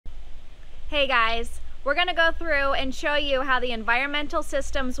Hey guys, we're going to go through and show you how the environmental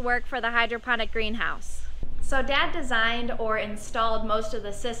systems work for the hydroponic greenhouse. So Dad designed or installed most of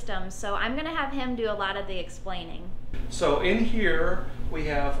the systems, so I'm going to have him do a lot of the explaining. So in here we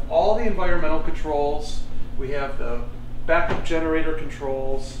have all the environmental controls, we have the backup generator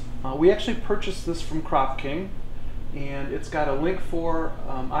controls. We actually purchased this from Crop King, and it's got a link for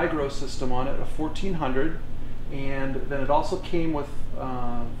iGrow system on it, a 1400, and then it also came with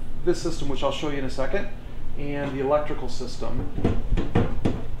this system, which I'll show you in a second, and the electrical system.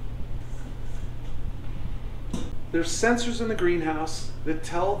 There's sensors in the greenhouse that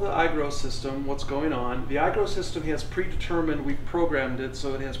tell the iGrow system what's going on. The iGrow system has predetermined, we've programmed it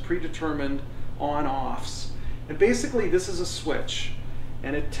so it has predetermined on-offs. And basically this is a switch,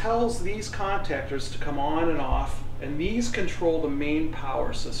 and it tells these contactors to come on and off, and these control the main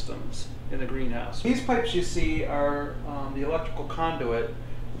power systems in the greenhouse. These pipes you see are the electrical conduit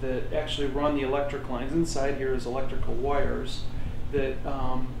that actually run the electric lines. Inside here is electrical wires that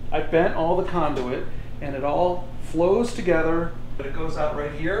I bent all the conduit, and it all flows together, but it goes out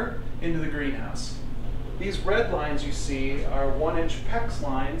right here into the greenhouse. These red lines you see are 1-inch PEX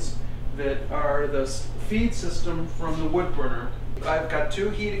lines that are the feed system from the wood burner. I've got 2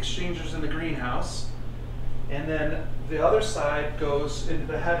 heat exchangers in the greenhouse, and then the other side goes into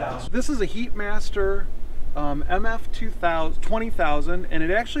the head house. This is a Heatmaster MF 20,000, and it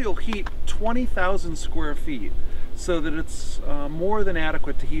actually will heat 20,000 square feet, so that it's more than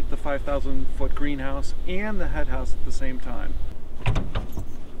adequate to heat the 5,000 foot greenhouse and the head house at the same time.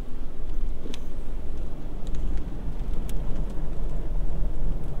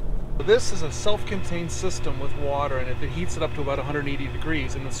 This is a self-contained system with water in it that heats it up to about 180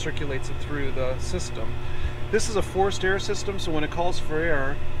 degrees and then circulates it through the system. This is a forced air system, so when it calls for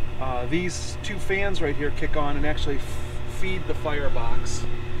air, these 2 fans right here kick on and actually feed the firebox.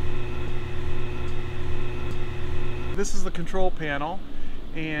 This is the control panel,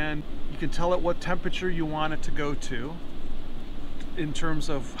 and you can tell it what temperature you want it to go to in terms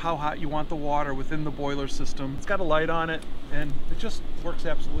of how hot you want the water within the boiler system. It's got a light on it, and it just works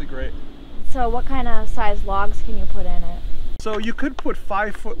absolutely great. So what kind of size logs can you put in it? So you could put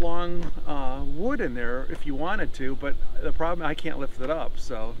 5-foot long wood in there if you wanted to, but the problem, I can't lift it up,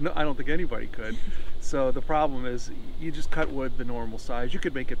 so no, I don't think anybody could. So the problem is you just cut wood the normal size. You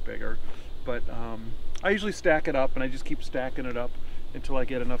could make it bigger, but I usually stack it up, and I just keep stacking it up until I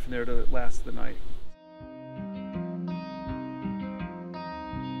get enough in there to last the night.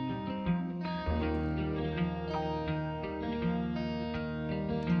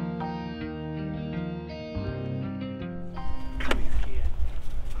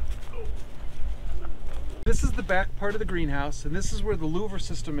 This is the back part of the greenhouse, and this is where the louver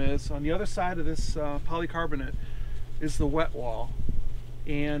system is. On the other side of this polycarbonate is the wet wall,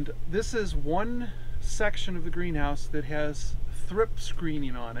 and this is one section of the greenhouse that has thrip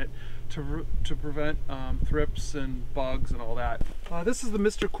screening on it to prevent thrips and bugs and all that. This is the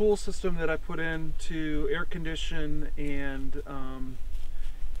Mr. Cool system that I put in to air condition and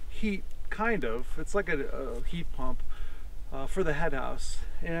heat, kind of. It's like a heat pump for the head house.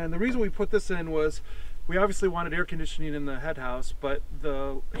 And the reason we put this in was we obviously wanted air conditioning in the head house, but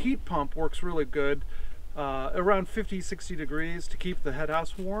the heat pump works really good around 50-60 degrees to keep the head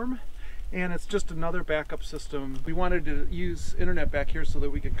house warm, and it's just another backup system. We wanted to use internet back here so that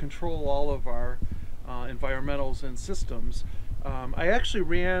we could control all of our environmentals and systems. I actually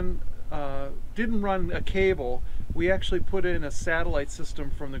didn't run a cable. We actually put in a satellite system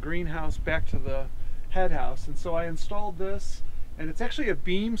from the greenhouse back to the head house, and so I installed this, and it's actually a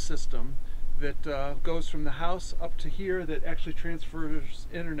beam system that goes from the house up to here that actually transfers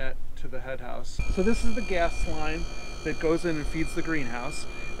internet to the head house. So this is the gas line that goes in and feeds the greenhouse,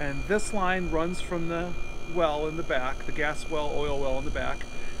 and this line runs from the well in the back, the gas well, oil well in the back.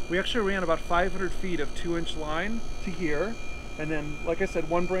 We actually ran about 500 feet of 2-inch line to here, and then, like I said,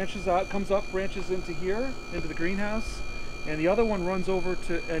 one branches out, comes up, branches into here, into the greenhouse, and the other one runs over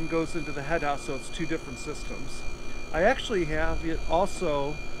to and goes into the head house, so it's 2 different systems. I actually have it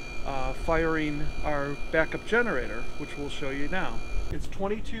also firing our backup generator, which we'll show you now. It's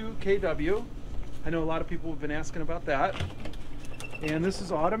 22 kW. I know a lot of people have been asking about that. And this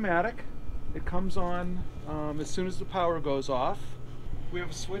is automatic. It comes on as soon as the power goes off. We have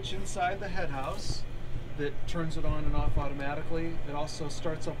a switch inside the head house that turns it on and off automatically. It also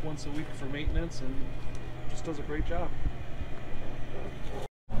starts up once a week for maintenance and just does a great job.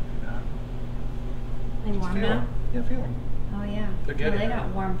 They warm now? Yeah, feel them. Oh yeah. They're getting they got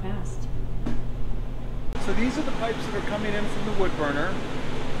warm fast. So these are the pipes that are coming in from the wood burner,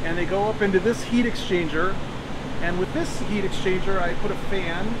 and they go up into this heat exchanger. And with this heat exchanger, I put a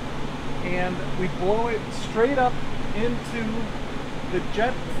fan and we blow it straight up into the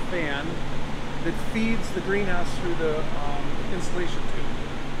jet fan that feeds the greenhouse through the insulation tube.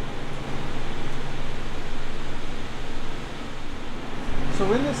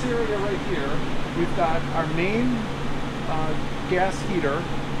 So in this area right here, we've got our main gas heater,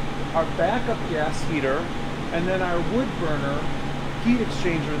 our backup gas heater, and then our wood burner heat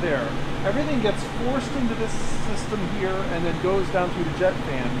exchanger there. Everything gets forced into this system here and then goes down through the jet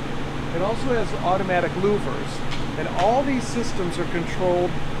fan. It also has automatic louvers, and all these systems are controlled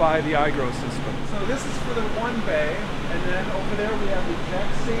by the iGrow system. So this is for the one bay, and then over there we have the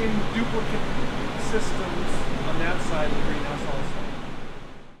exact same duplicate systems on that side of the greenhouse also.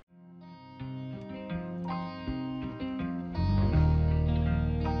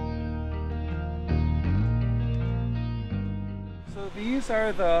 So these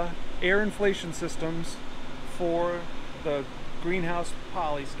are the air inflation systems for the greenhouse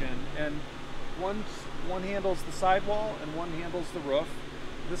polyskin, and one handles the sidewall and one handles the roof.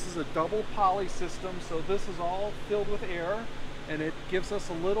 This is a double poly system, so this is all filled with air and it gives us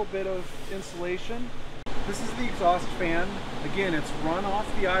a little bit of insulation. This is the exhaust fan. Again, it's run off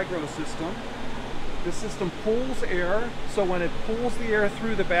the iGrow system. This system pulls air, so when it pulls the air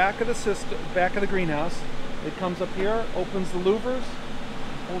through the back of the system, back of the greenhouse, it comes up here, opens the louvers,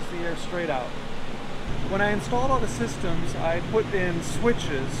 pulls the air straight out. When I installed all the systems, I put in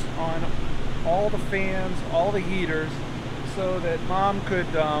switches on all the fans, all the heaters, so that Mom could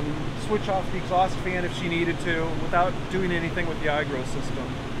switch off the exhaust fan if she needed to without doing anything with the iGrow system.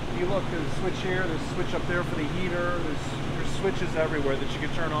 If you look, there's a switch here, there's a switch up there for the heater, there's switches everywhere that she can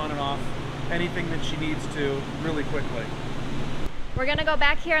turn on and off anything that she needs to really quickly. We're gonna go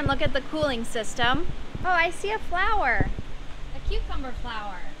back here and look at the cooling system. Oh, I see a flower, a cucumber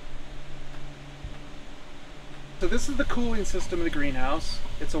flower. So this is the cooling system of the greenhouse.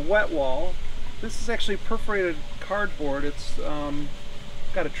 It's a wet wall. This is actually perforated cardboard. It's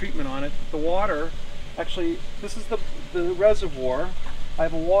got a treatment on it. The water, actually, this is the reservoir. I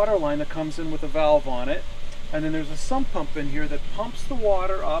have a water line that comes in with a valve on it. And then there's a sump pump in here that pumps the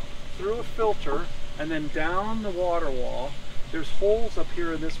water up through a filter and then down the water wall. There's holes up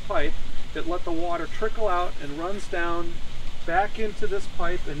here in this pipe that let the water trickle out and runs down back into this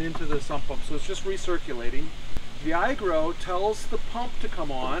pipe and into the sump pump. So it's just recirculating. The iGrow tells the pump to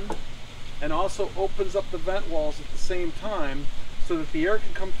come on and also opens up the vent walls at the same time so that the air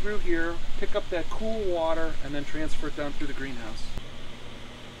can come through here, pick up that cool water, and then transfer it down through the greenhouse.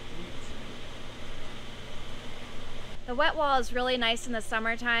 The wet wall is really nice in the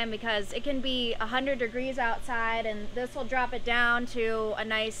summertime because it can be 100 degrees outside, and this will drop it down to a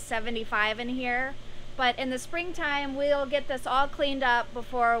nice 75 in here. But in the springtime, we'll get this all cleaned up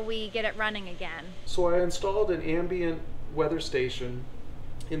before we get it running again. So I installed an ambient weather station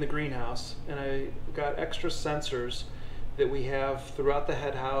in the greenhouse, and I got extra sensors that we have throughout the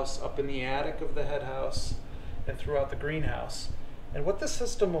head house, up in the attic of the head house, and throughout the greenhouse. And what this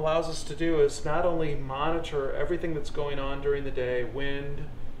system allows us to do is not only monitor everything that's going on during the day, wind,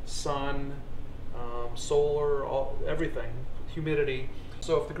 sun, solar, everything, humidity.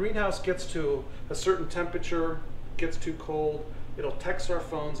 So if the greenhouse gets to a certain temperature, gets too cold, it'll text our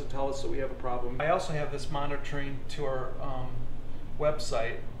phones and tell us that we have a problem. I also have this monitoring to our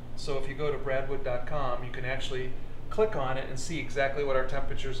website. So if you go to bradwood.com, you can actually click on it and see exactly what our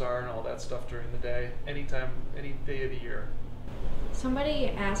temperatures are and all that stuff during the day, anytime, any day of the year. Somebody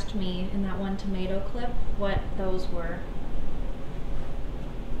asked me in that one tomato clip what those were.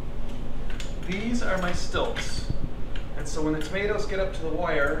 These are my stilts. And so when the tomatoes get up to the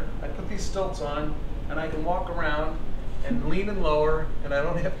wire, I put these stilts on and I can walk around and lean and lower, and I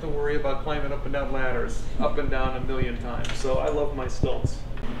don't have to worry about climbing up and down ladders, up and down a million times. So I love my stilts.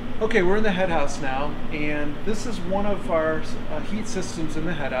 Okay, we're in the head house now, and this is one of our heat systems in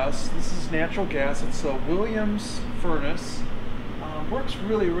the head house. This is natural gas. It's a Williams furnace. Works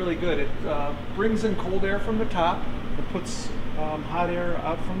really, really good. It brings in cold air from the top. It puts hot air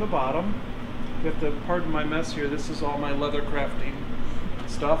out from the bottom. You have to pardon my mess here. This is all my leather crafting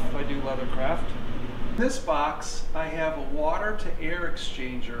stuff. I do leather craft. In this box, I have a water to air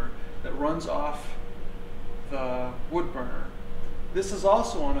exchanger that runs off the wood burner. This is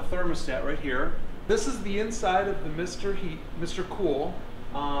also on a thermostat right here. This is the inside of the Mr. Cool.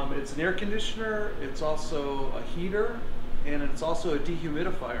 It's an air conditioner, it's also a heater, and it's also a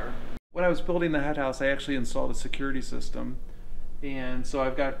dehumidifier. When I was building the head house, I actually installed a security system. And so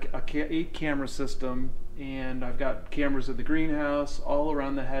I've got a 8-camera system, and I've got cameras in the greenhouse, all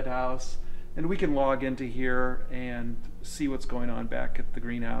around the head house, and we can log into here and see what's going on back at the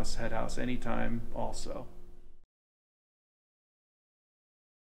greenhouse, head house anytime also.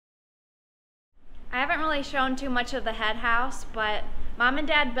 I haven't really shown too much of the head house, but Mom and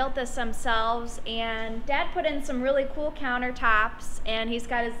Dad built this themselves, and Dad put in some really cool countertops, and he's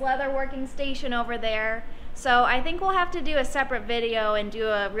got his leather working station over there. So I think we'll have to do a separate video and do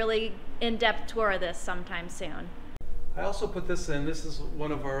a really in-depth tour of this sometime soon. I also put this in. This is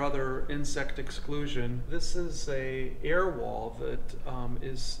one of our other insect exclusion. This is a air wall that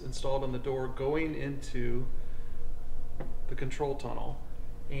is installed on the door going into the control tunnel.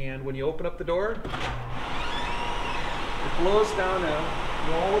 And when you open up the door, it blows down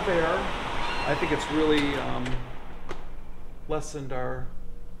a wall of air. I think it's really lessened our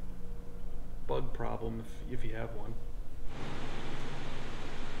bug problem if you have one.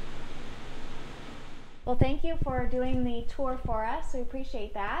 Well, thank you for doing the tour for us. We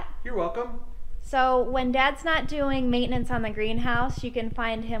appreciate that. You're welcome. So when Dad's not doing maintenance on the greenhouse, you can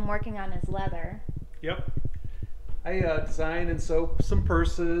find him working on his leather. Yep. I design and sew some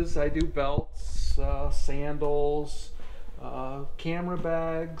purses. I do belts, sandals, camera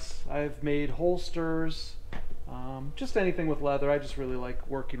bags. I've made holsters, just anything with leather. I just really like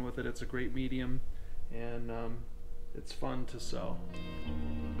working with it. It's a great medium, and it's fun to sew.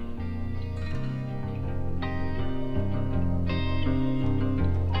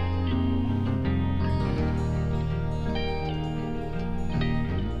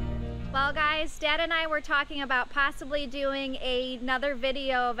 Well guys, Dad and I were talking about possibly doing another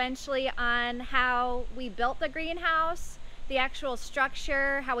video eventually on how we built the greenhouse, the actual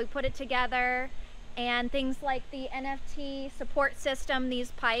structure, how we put it together, and things like the NFT support system,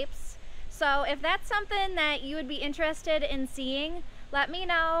 these pipes. So if that's something that you would be interested in seeing, let me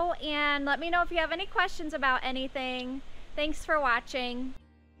know, and let me know if you have any questions about anything. Thanks for watching.